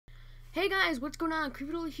Hey guys, what's going on?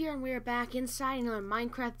 CreeperDoolie here, and we are back inside another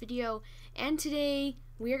Minecraft video. And today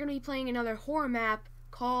we are going to be playing another horror map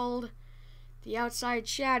called the Outside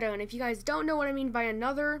Shadow. And if you guys don't know what I mean by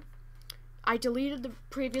another, I deleted the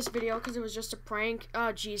previous video because it was just a prank.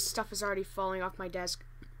 Oh geez, stuff is already falling off my desk.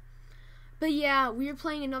 But yeah, we are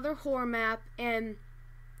playing another horror map, and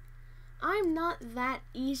I'm not that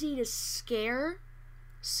easy to scare,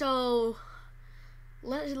 so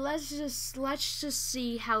let's just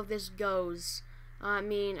see how this goes. I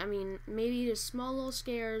mean, maybe just small little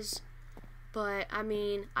scares, but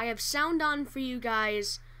I have sound on for you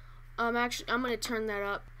guys. Actually, I'm gonna turn that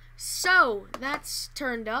up. So that's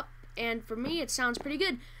turned up, and for me, it sounds pretty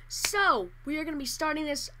good. So we are gonna be starting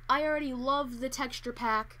this. I already love the texture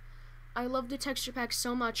pack. I love the texture pack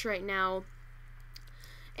so much right now.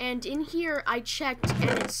 And in here, I checked, and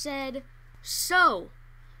it said, so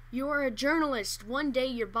you're a journalist. One day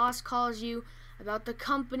your boss calls you about the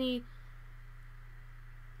company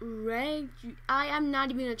I am not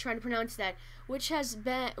even gonna try to pronounce that, which has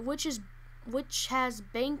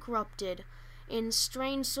bankrupted in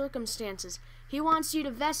strange circumstances. He wants you to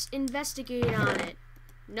investigate on it.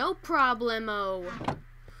 No problemo.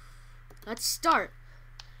 Let's start.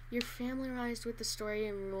 You're familiarized with the story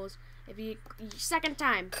and rules. If you second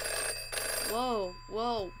time. Whoa,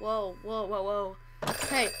 whoa, whoa, whoa, whoa, whoa.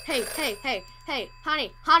 Hey,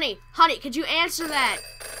 honey, could you answer that?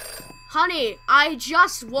 Honey, I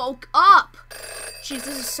just woke up. Jeez,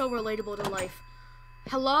 this is so relatable to life.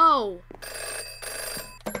 Hello.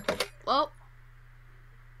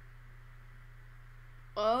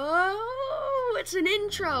 Oh, it's an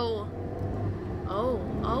intro. Oh.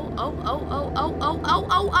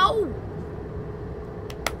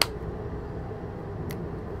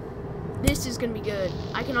 This is gonna be good.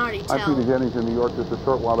 I can already tell. I'm Peter Jennings in New York just a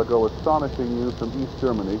short while ago. Astonishing news from East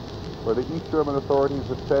Germany, where the East German authorities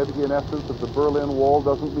have said, in essence, that the Berlin Wall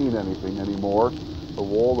doesn't mean anything anymore. The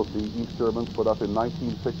wall that the East Germans put up in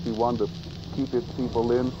 1961 to keep its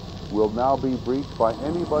people in will now be breached by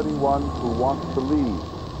anybody who wants to leave.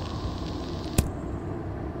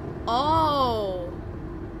 Oh.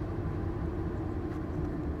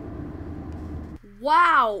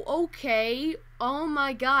 Wow, okay. Oh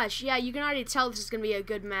my gosh, yeah, you can already tell this is gonna be a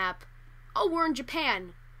good map. Oh, we're in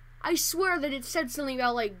Japan. I swear that it said something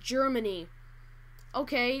about, like, Germany.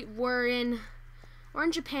 Okay, we're in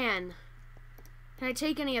Japan. Can I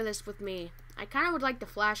take any of this with me? I kind of would like the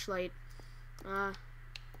flashlight.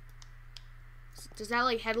 Does that,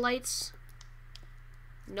 like, headlights?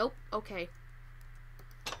 Nope, okay.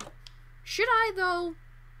 Should I, though?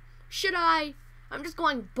 Should I? I'm just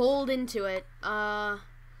going bold into it.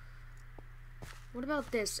 What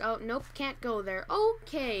about this? Oh, nope, can't go there.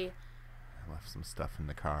 Okay. I left some stuff in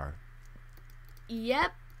the car.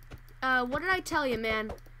 Yep. What did I tell you,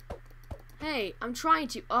 man? Hey, I'm trying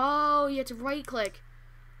to. Oh, you have to right click.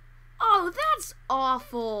 Oh, that's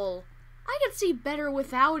awful. I can see better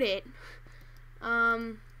without it.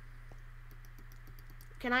 Can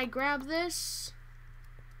I grab this?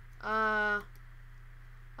 A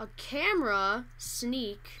camera?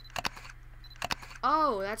 Sneak.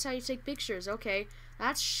 Oh, that's how you take pictures. Okay.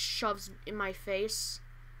 That shoves in my face.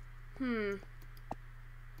 Oh,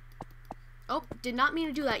 did not mean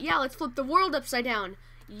to do that. Yeah, let's flip the world upside down.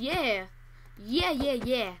 Yeah.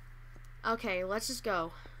 Yeah. Okay, let's just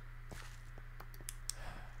go.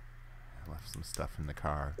 I left some stuff in the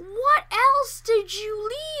car. What else did you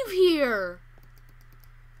leave here?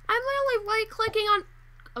 I'm literally right-clicking on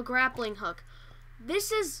a grappling hook.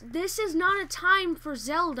 This is not a time for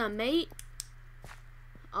Zelda, mate.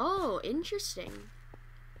 Oh, interesting.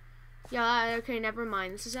 Yeah, okay, never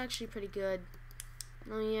mind. This is actually pretty good.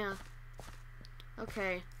 Oh, yeah.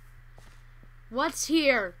 Okay. What's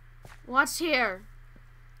here? What's here?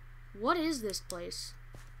 What is this place?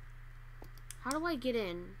 How do I get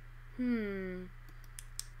in?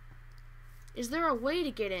 Is there a way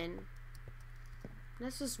to get in?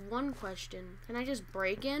 That's just one question. Can I just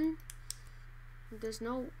break in?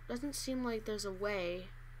 Doesn't seem like there's a way.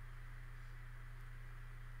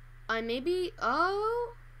 Maybe,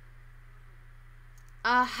 oh.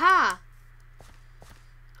 Aha!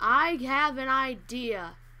 I have an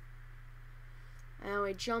idea. And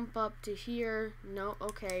we jump up to here. No,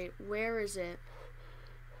 okay, where is it?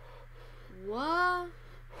 What?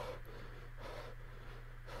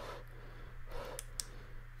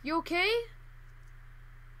 You okay?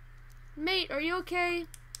 Mate, are you okay?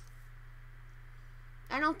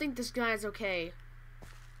 I don't think this guy's okay.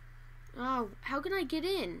 Oh, how can I get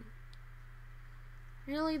in?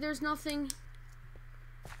 Really, there's nothing.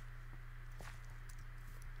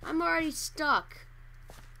 I'm already stuck.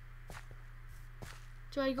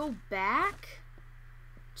 Do I go back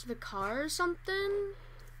to the car or something?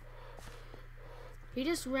 He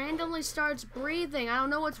just randomly starts breathing. I don't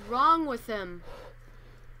know what's wrong with him.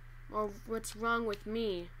 Or what's wrong with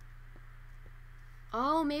me.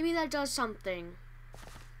 Oh, maybe that does something.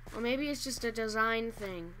 Or maybe it's just a design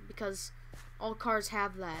thing, because all cars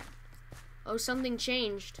have that. Oh, something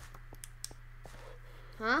changed.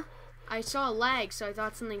 Huh? I saw a lag, so I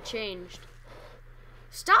thought something changed.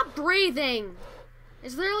 Stop breathing!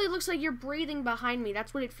 It literally looks like you're breathing behind me.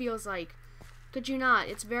 That's what it feels like. Could you not?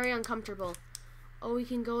 It's very uncomfortable. Oh, we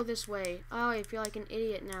can go this way. Oh, I feel like an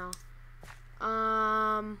idiot now.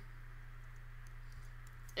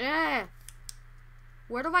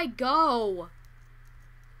 Where do I go?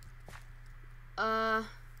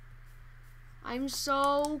 I'm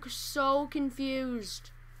so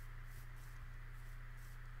confused.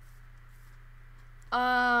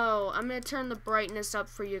 Oh, I'm gonna turn the brightness up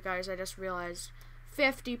for you guys, I just realized.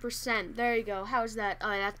 50%. There you go. How's that? Oh,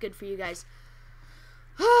 that's good for you guys.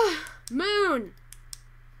 Moon!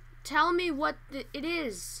 Tell me what it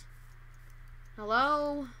is.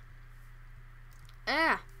 Hello?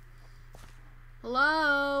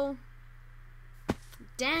 Hello?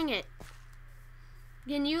 Dang it.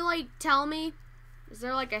 Can you, like, tell me? Is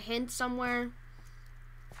there, like, a hint somewhere?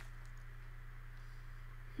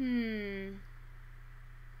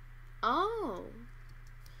 Oh.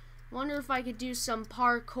 Wonder if I could do some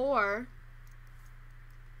parkour.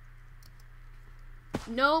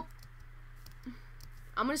 Nope.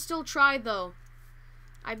 I'm gonna still try, though.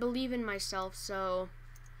 I believe in myself, so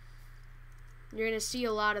you're gonna see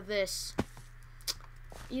a lot of this.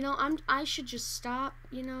 You know, I should just stop.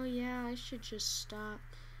 You know, yeah, I should just stop.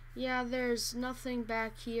 Yeah, there's nothing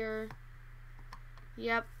back here.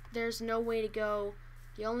 Yep, there's no way to go.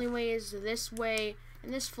 The only way is this way,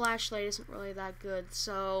 and this flashlight isn't really that good,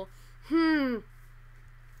 so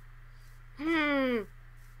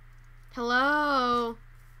Hello?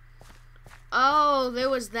 Oh, there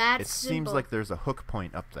was that symbol. It seems like there's a hook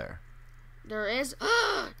point up there. There is?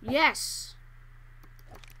 Yes!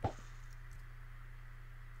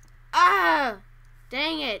 Ah!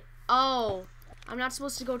 Dang it. Oh, I'm not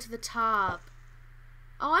supposed to go to the top.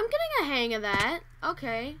 Oh, I'm getting a hang of that.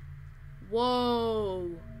 Okay.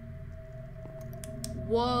 Whoa.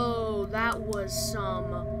 Whoa, that was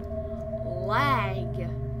some lag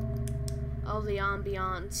of the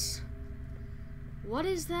ambiance. What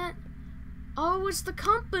is that? Oh, it's the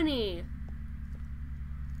company.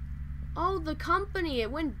 Oh, the company.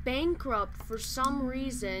 It went bankrupt for some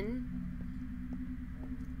reason.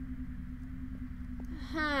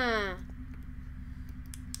 Huh.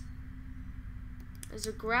 There's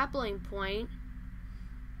a grappling point.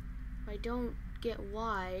 I don't get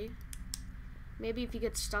why. Maybe if you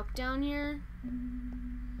get stuck down here?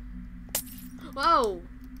 Whoa!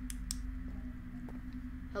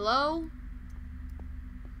 Hello?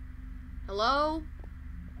 Hello?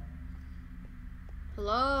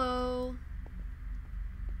 Hello?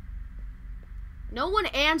 No one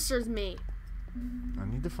answers me. I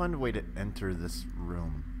need to find a way to enter this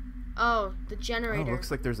room. Oh, the generator. Oh, looks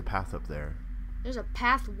like there's a path up there. There's a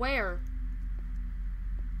path where?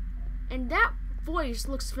 And that voice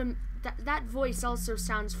looks that voice also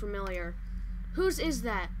sounds familiar. Whose is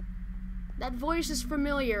that? That voice is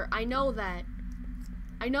familiar. I know that.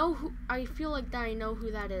 I know who. I feel like that I know who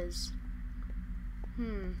that is.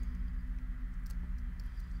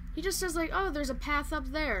 He just says like, oh, there's a path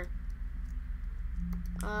up there.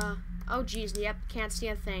 Oh geez, yep, can't see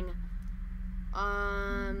a thing.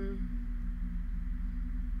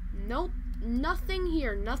 Nope, nothing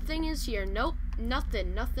here. Nothing is here. Nope,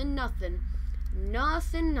 nothing. Nothing.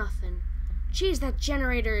 Jeez, that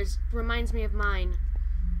generator reminds me of mine.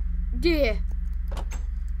 Yeah.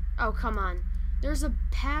 Oh, come on. There's a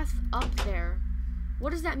path up there. What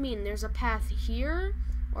does that mean? There's a path here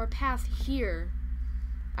or a path here?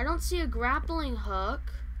 I don't see a grappling hook.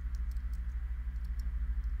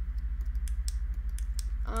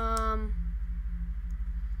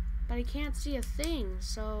 But I can't see a thing,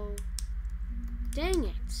 so dang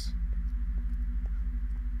it.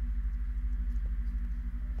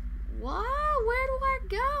 What? Where do I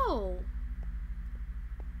go?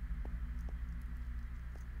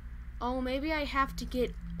 Oh, maybe I have to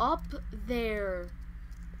get up there.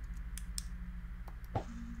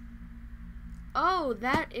 Oh,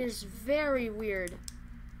 that is very weird.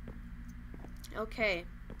 Okay.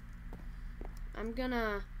 I'm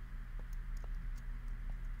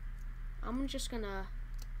just gonna...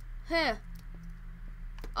 Huh.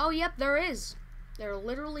 Oh, yep, there is. There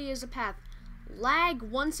literally is a path. Lag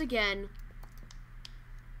once again.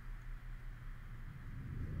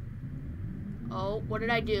 Oh, what did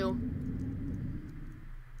I do?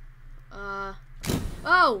 Oh!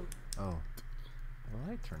 Oh. The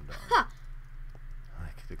light turned on. Ha! I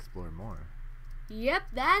could explore more. Yep,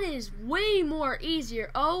 that is way more easier.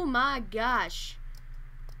 Oh my gosh.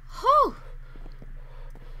 Whew!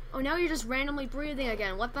 Oh, now you're just randomly breathing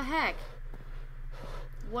again. What the heck?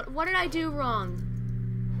 What did I do wrong?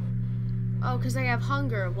 Oh, because I have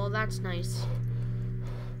hunger. Well, that's nice.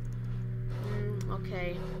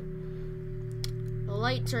 Okay. The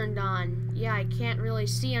light turned on. Yeah, I can't really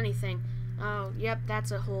see anything. Oh, yep, that's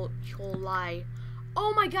a whole lie.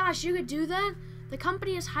 Oh my gosh, you could do that? The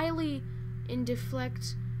company is highly in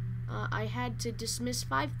deflect. I had to dismiss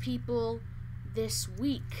 5 people this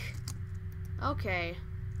week. Okay.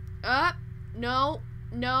 No.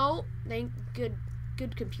 Thank good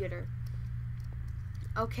computer.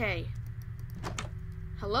 Okay.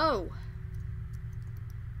 Hello.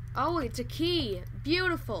 Oh, it's a key.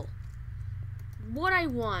 Beautiful. What I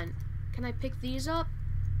want. Can I pick these up?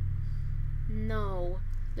 No.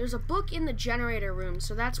 There's a book in the generator room,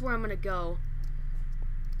 so that's where I'm gonna go.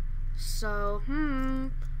 So,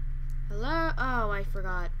 hello? Oh, I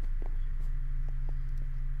forgot.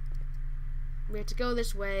 We have to go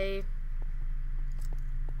this way.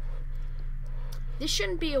 This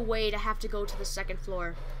shouldn't be a way to have to go to the 2nd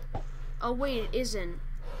floor. Oh, wait, it isn't.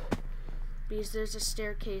 Because there's a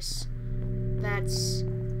staircase that's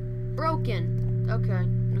broken.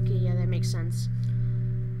 Okay, yeah, that makes sense.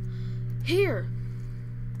 Here.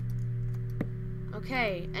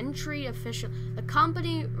 Okay, entry official. The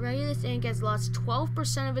company, Regulus Inc., has lost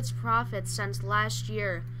 12% of its profits since last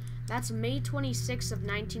year. That's May 26th of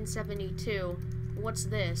 1972. What's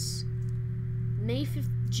this?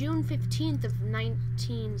 June 15th of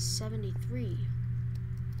 1973.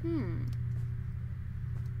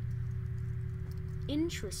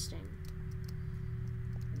 Interesting.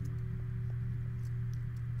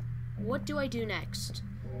 What do I do next?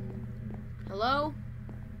 Hello?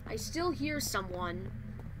 I still hear someone.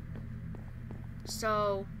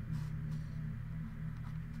 So,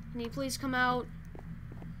 can you please come out?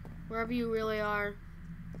 Wherever you really are.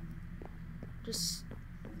 Just...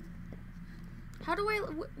 How do I...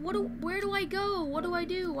 where do I go? What do I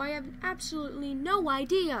do? I have absolutely no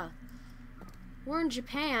idea. We're in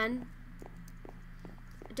Japan.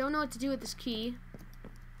 I don't know what to do with this key.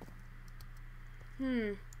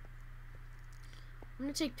 I'm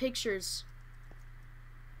gonna take pictures.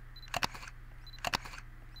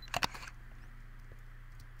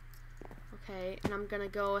 Okay, and I'm gonna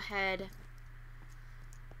go ahead.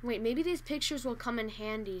 Wait, maybe these pictures will come in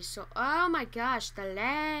handy. So, oh my gosh, the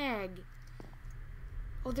lag.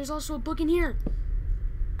 Oh, there's also a book in here.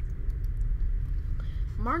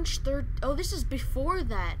 March 3rd. Oh, this is before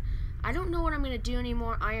that. I don't know what I'm gonna do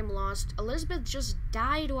anymore. I am lost. Elizabeth just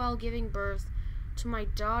died while giving birth to my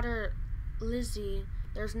daughter, Lizzie.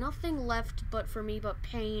 There's nothing left but for me but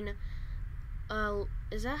pain.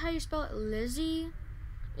 Is that how you spell it? Lizzie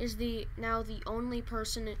is now the only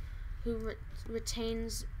person who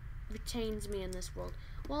retains me in this world.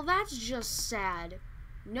 Well, that's just sad.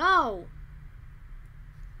 No.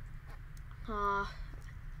 I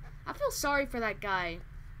feel sorry for that guy.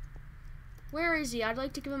 Where is he? I'd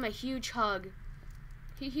like to give him a huge hug.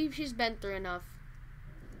 He's been through enough.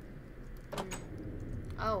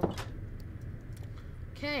 Oh.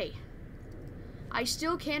 Okay. I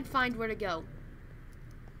still can't find where to go.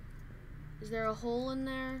 Is there a hole in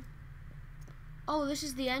there? Oh, this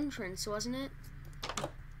is the entrance, wasn't it?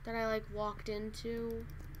 That I, like, walked into.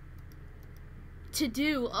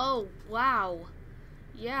 Oh, wow.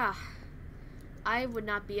 Yeah. I would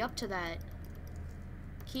not be up to that.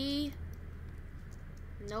 Key.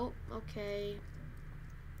 Nope. Okay.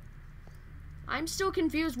 I'm still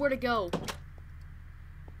confused where to go.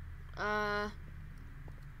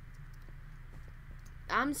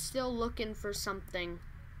 I'm still looking for something.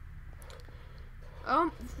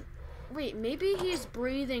 Wait, maybe he's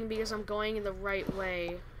breathing because I'm going in the right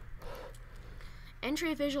way.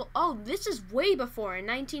 Entry official. Oh, this is way before, in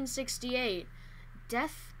 1968.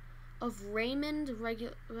 Death of Raymond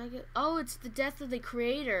Oh, it's the death of the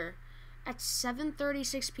creator. At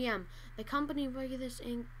 7:36 p.m. The company Regulus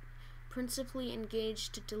Inc. principally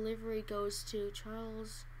engaged to delivery goes to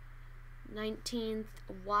Charles 19th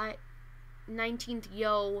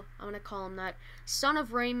Yo, I'm gonna call him that, son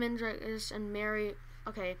of Raymond and Mary.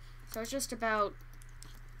 Okay, so it's just about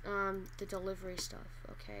the delivery stuff.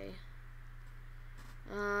 Okay.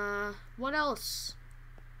 What else?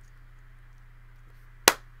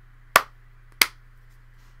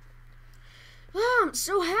 Oh, I'm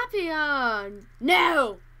so happy.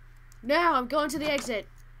 No, I'm going to the exit.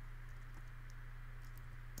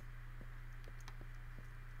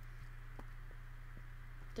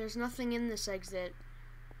 There's nothing in this exit.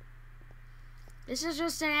 This is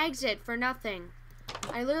just an exit for nothing.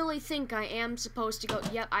 I literally think I am supposed to go.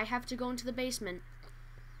 Yep, I have to go into the basement.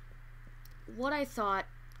 What I thought.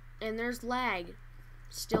 And there's lag.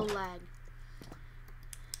 Still lag.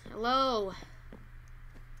 Hello.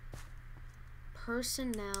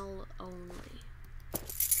 Personnel only.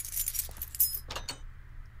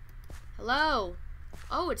 Hello.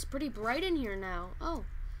 Oh, it's pretty bright in here now. Oh,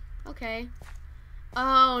 okay.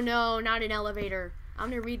 Oh no, not an elevator.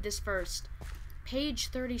 I'm gonna read this first. Page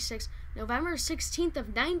 36, November 16th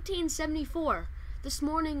of 1974. This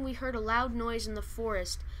morning we heard a loud noise in the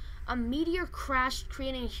forest. A meteor crashed,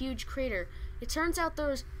 creating a huge crater. It turns out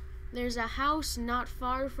there's a house not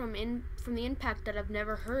far from the impact that I've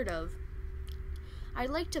never heard of. I'd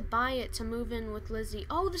like to buy it to move in with Lizzie.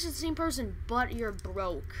 Oh, this is the same person, but you're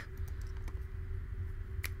broke.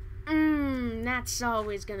 That's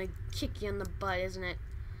always gonna kick you in the butt, isn't it?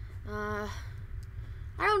 I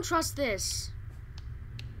don't trust this.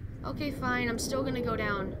 Okay, fine, I'm still gonna go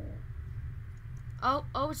down. Oh,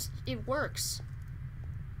 it works.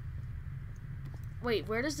 Wait,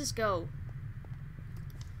 where does this go?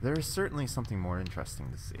 There is certainly something more interesting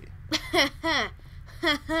to see.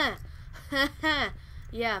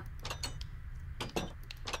 Yeah.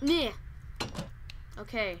 Meh.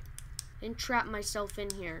 Okay. Didn't trap myself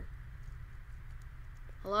in here.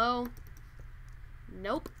 Hello?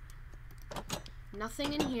 Nope.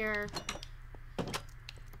 Nothing in here.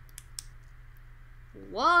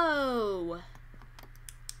 Whoa!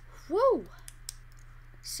 Woo!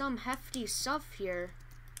 Some hefty stuff here.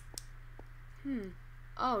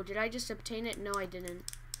 Oh, did I just obtain it? No, I didn't.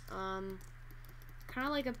 Can I,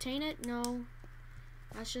 like, obtain it? No.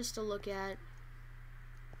 That's just to look at.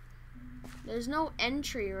 There's no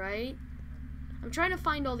entry, right? I'm trying to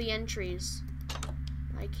find all the entries.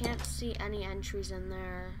 I can't see any entries in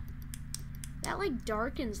there. That, like,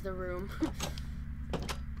 darkens the room.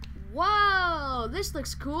 Whoa! This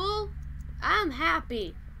looks cool. I'm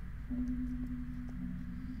happy.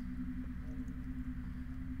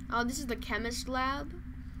 Oh, this is the chemist lab?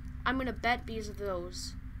 I'm gonna bet these are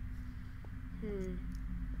those.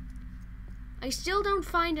 I still don't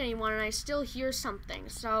find anyone, and I still hear something,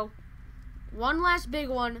 so... One last big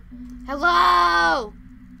one. Hello!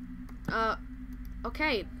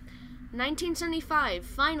 Okay. 1975.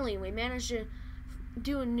 Finally, we managed to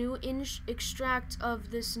do a new extract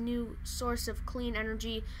of this new source of clean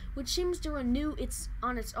energy, which seems to renew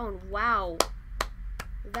on its own. Wow.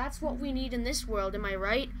 That's what we need in this world, am I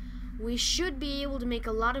right? We should be able to make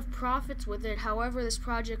a lot of profits with it, however this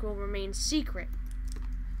project will remain secret.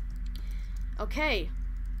 Okay.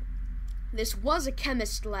 This was a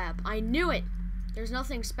chemist lab. I knew it. There's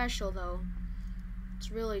nothing special, though. It's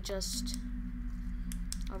really just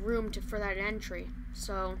a room for that entry.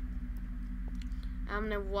 So, I'm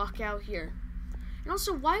gonna walk out here. And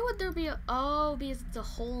also, why would there be a... Oh, because it's a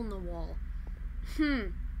hole in the wall.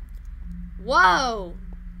 Whoa!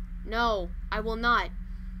 No, I will not.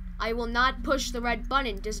 I will not push the red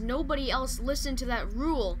button. Does nobody else listen to that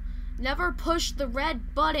rule? Never push the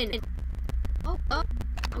red button.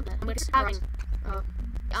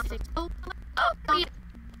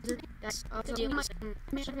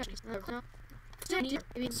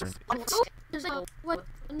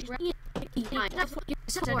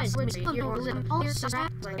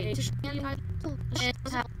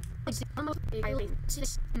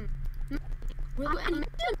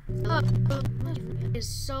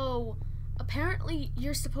 So apparently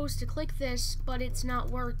you're supposed to click this, but it's not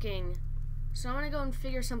working. So I'm gonna go and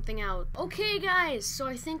figure something out. Okay, guys, so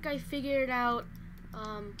I think I figured out,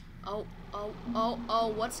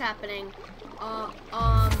 what's happening?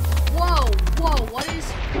 Whoa, what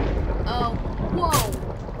is,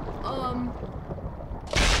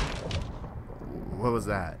 What was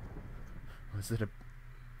that? Was it a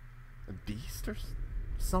beast or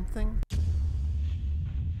something?